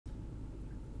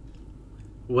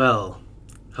Well,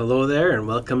 hello there and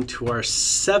welcome to our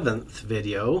 7th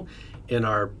video in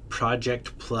our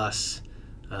Project Plus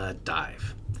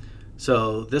dive.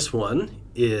 So this one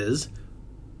is,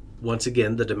 once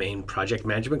again, the domain Project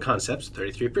Management Concepts,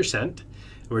 33%.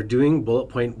 We're doing bullet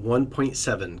point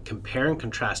 1.7, compare and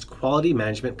contrast quality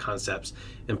management concepts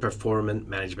and performance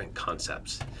management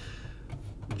concepts.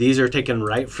 These are taken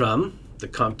right from the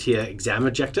CompTIA exam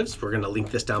objectives. We're going to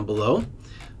link this down below.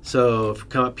 So if we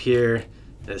come up here,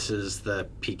 this is the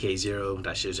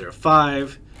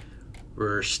PK0-005.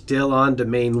 We're still on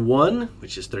domain 1,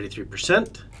 which is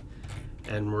 33%,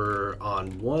 and we're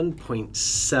on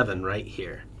 1.7 right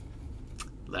here.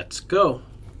 Let's go.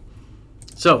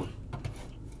 So,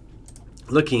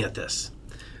 looking at this,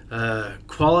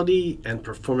 quality and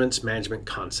performance management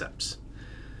concepts.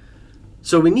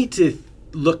 So we need to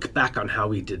look back on how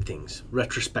we did things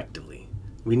retrospectively.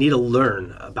 We need to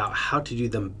learn about how to do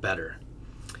them better.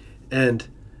 And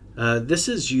this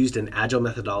is used in agile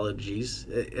methodologies,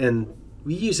 and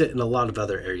we use it in a lot of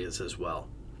other areas as well.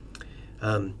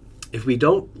 If we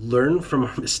don't learn from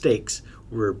our mistakes,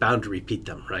 we're bound to repeat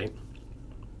them, right?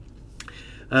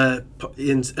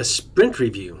 In a sprint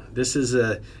review, this is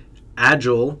an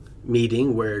agile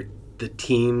meeting where the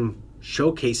team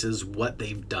showcases what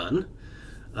they've done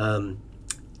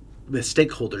with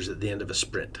stakeholders at the end of a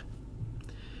sprint.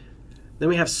 Then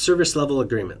we have service level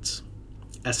agreements,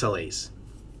 SLAs.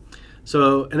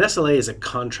 So an SLA is a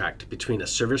contract between a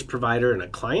service provider and a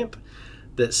client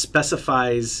that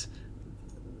specifies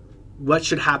what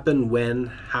should happen when,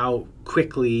 how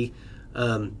quickly,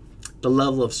 the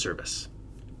level of service.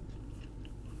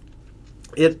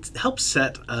 It helps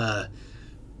set a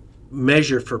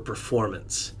measure for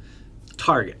performance,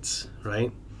 targets,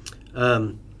 right?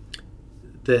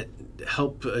 That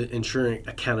help ensure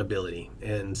accountability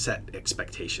and set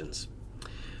expectations.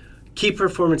 Key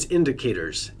performance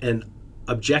indicators and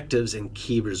objectives and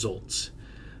key results.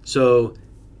 So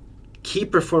key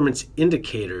performance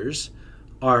indicators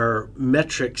are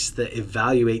metrics that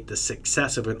evaluate the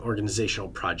success of an organizational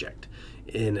project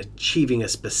in achieving a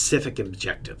specific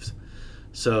objective.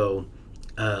 So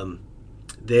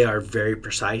they are very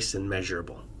precise and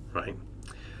measurable, right?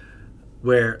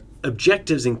 Where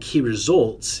objectives and key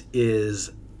results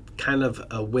is kind of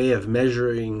a way of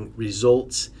measuring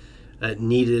results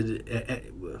needed,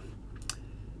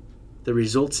 the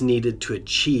results needed to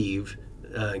achieve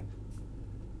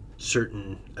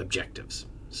certain objectives.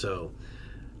 So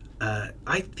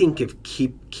I think of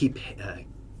key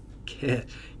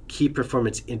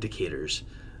performance indicators.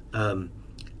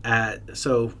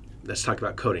 So let's talk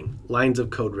about coding. Lines of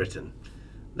code written.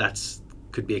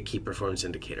 Could be a key performance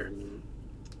indicator.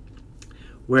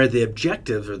 Where the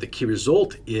objective or the key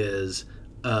result is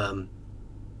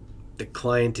the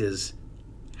client is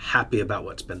happy about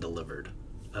what's been delivered.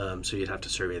 So you'd have to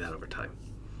survey that over time.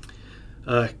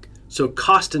 So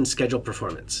cost and schedule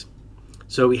performance.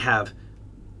 So we have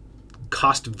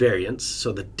cost variance,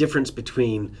 so the difference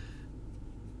between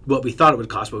what we thought it would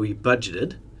cost, what we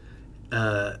budgeted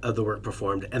of the work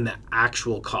performed, and the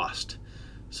actual cost.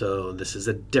 So this is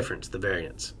a difference, the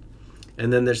variance.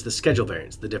 And then there's the schedule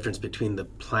variance, the difference between the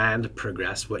planned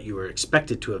progress, what you were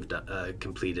expected to have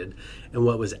completed, and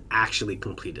what was actually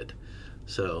completed.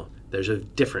 So there's a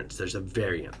difference, there's a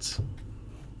variance.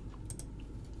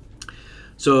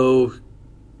 So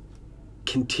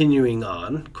continuing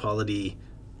on, quality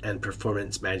and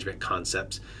performance management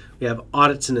concepts, we have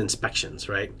audits and inspections,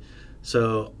 right?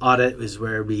 So audit is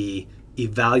where we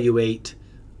evaluate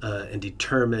and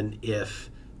determine if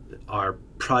our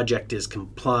project is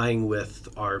complying with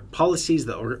our policies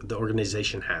that the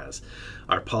organization has,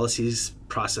 our policies,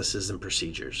 processes, and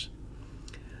procedures.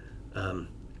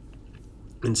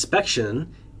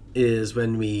 Inspection is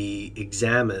when we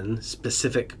examine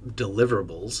specific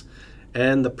deliverables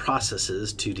and the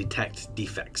processes to detect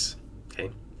defects. Okay.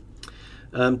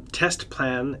 Test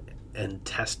plan and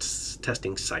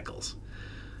testing cycles.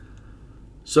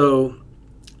 So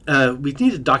we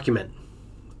need to document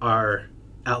our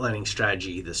outlining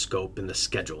strategy, the scope, and the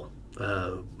schedule,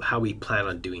 how we plan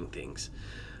on doing things.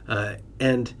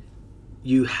 And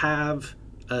you have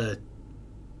a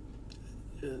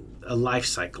life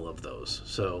cycle of those,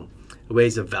 so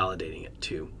ways of validating it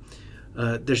too.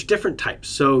 There's different types.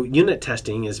 So unit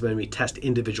testing is when we test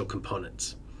individual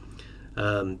components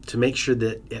to make sure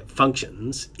that it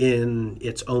functions in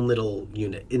its own little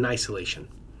unit, in isolation.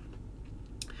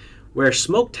 Where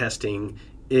smoke testing,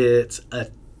 it's a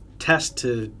test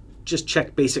to just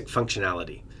check basic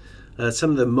functionality.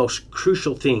 Some of the most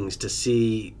crucial things to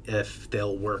see if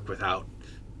they'll work without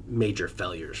major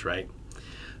failures, right?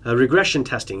 Regression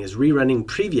testing is rerunning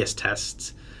previous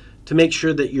tests to make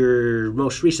sure that your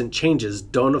most recent changes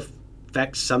don't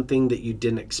affect something that you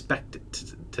didn't expect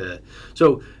it to.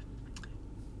 So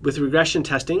with regression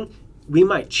testing, we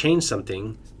might change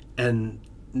something and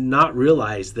not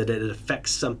realize that it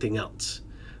affects something else.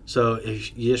 So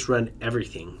if you just run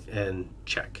everything and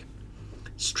check.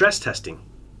 Stress testing.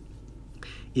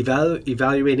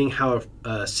 Evaluating how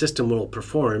a system will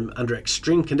perform under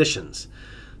extreme conditions.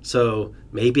 So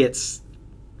maybe it's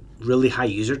really high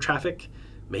user traffic.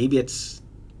 Maybe it's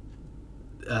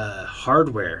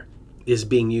hardware is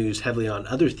being used heavily on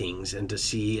other things, and to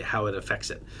see how it affects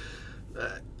it.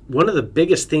 One of the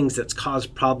biggest things that's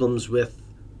caused problems with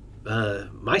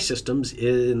my systems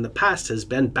in the past has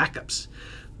been backups.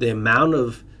 The amount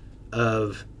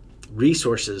of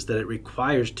resources that it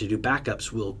requires to do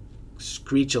backups will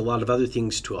screech a lot of other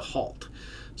things to a halt.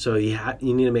 So you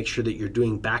need to make sure that you're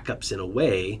doing backups in a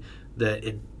way that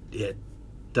it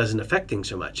doesn't affect things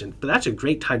so much. But that's a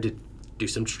great time to do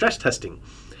some stress testing.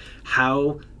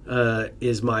 How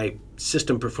is my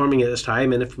system performing at this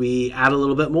time? And if we add a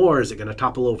little bit more, is it going to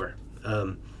topple over?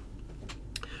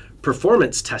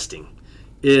 Performance testing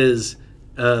is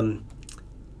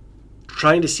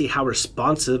trying to see how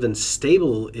responsive and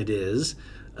stable it is,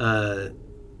 and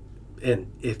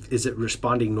is it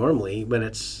responding normally when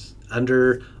it's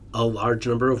under a large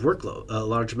amount of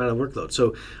workload.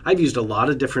 So I've used a lot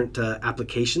of different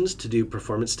applications to do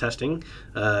performance testing.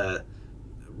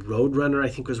 Roadrunner, I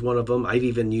think, was one of them. I've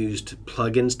even used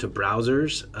plugins to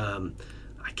browsers.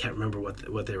 I can't remember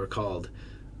what they were called.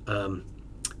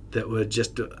 That would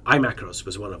just iMacros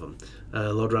was one of them.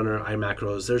 Loadrunner,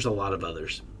 iMacros. There's a lot of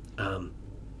others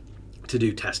to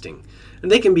do testing,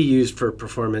 and they can be used for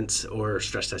performance or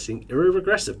stress testing or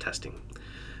regressive testing.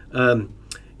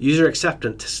 User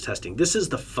acceptance testing. This is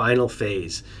the final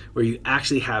phase where you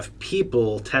actually have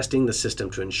people testing the system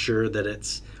to ensure that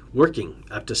it's working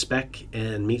up to spec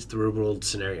and meets the real world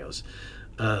scenarios.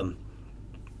 Then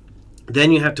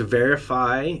you have to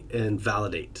verify and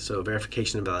validate. So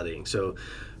verification and validating. So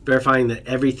verifying that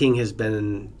everything has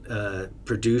been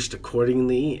produced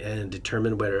accordingly and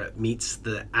determine whether it meets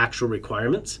the actual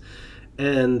requirements,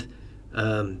 and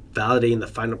validating the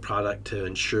final product to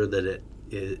ensure that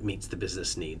it meets the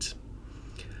business needs.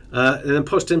 And then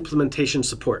post-implementation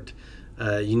support.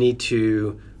 You need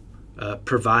to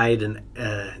provide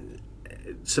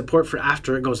support for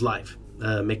after it goes live,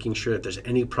 making sure if there's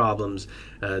any problems,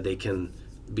 they can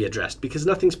be addressed, because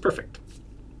nothing's perfect.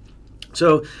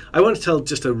 So I want to tell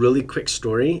just a really quick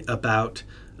story about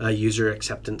user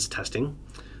acceptance testing.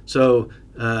 So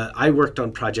I worked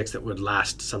on projects that would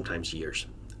last sometimes years.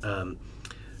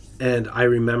 And I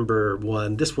remember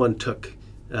this one took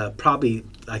probably,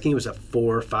 I think it was a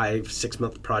 4, 5, 6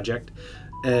 month project.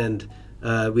 And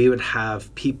we would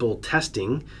have people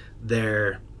testing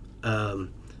their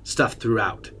stuff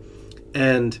throughout.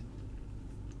 And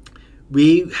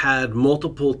we had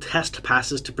multiple test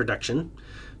passes to production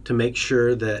to make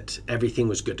sure that everything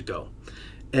was good to go.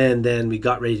 And then we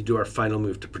got ready to do our final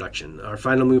move to production. Our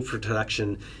final move for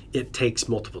production, it takes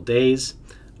multiple days.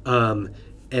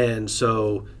 And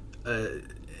so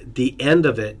the end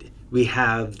of it, we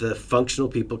have the functional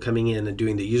people coming in and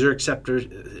doing the user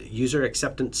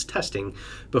acceptance testing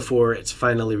before it's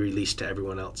finally released to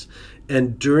everyone else.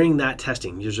 And during that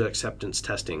testing, user acceptance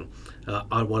testing,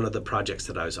 on one of the projects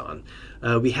that I was on,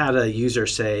 we had a user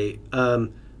say,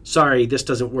 sorry, this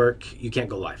doesn't work, you can't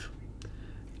go live.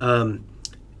 So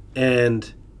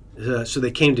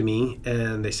they came to me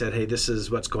and they said, hey, this is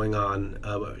what's going on,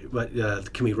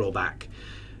 can we roll back?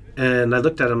 And I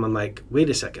looked at them, I'm like, wait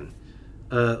a second.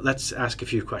 Let's ask a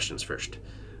few questions first.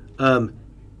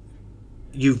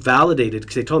 You validated,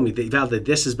 because they told me they validated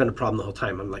this has been a problem the whole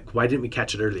time. I'm like, why didn't we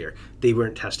catch it earlier? They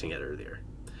weren't testing it earlier.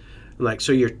 I'm like,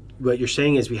 so what you're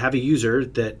saying is we have a user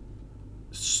that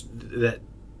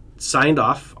signed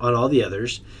off on all the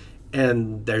others,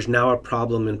 and there's now a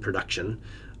problem in production,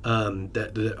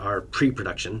 that are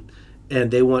pre-production,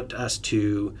 and they want us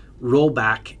to roll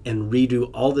back and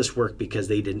redo all this work because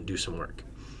they didn't do some work.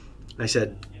 And I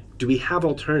said, do we have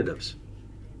alternatives?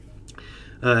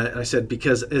 And I said,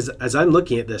 because as I'm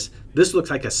looking at this looks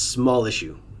like a small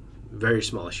issue, very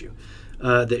small issue,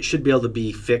 that should be able to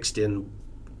be fixed in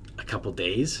a couple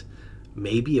days,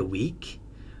 maybe a week,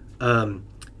 and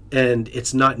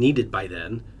it's not needed by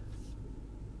then.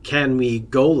 Can we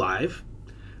go live,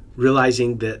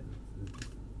 realizing that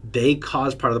they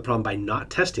caused part of the problem by not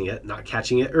testing it, not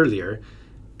catching it earlier,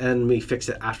 and we fix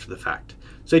it after the fact?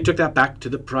 So he took that back to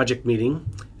the project meeting,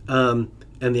 and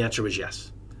the answer was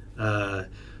yes.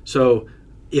 So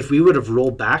if we would have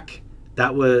rolled back,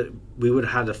 we would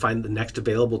have had to find the next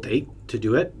available date to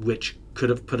do it, which could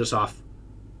have put us off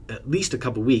at least a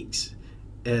couple weeks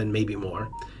and maybe more,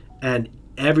 and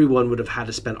everyone would have had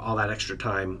to spend all that extra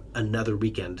time another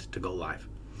weekend to go live.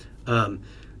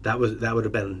 That would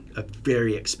have been a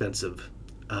very expensive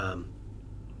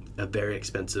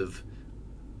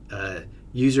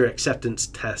user acceptance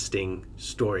testing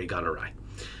story gone awry.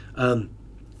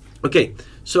 Okay,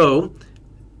 so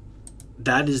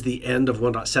that is the end of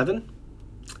 1.7.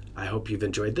 I hope you've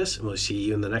enjoyed this, and we'll see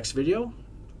you in the next video,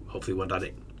 hopefully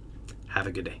 1.8. Have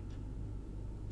a good day.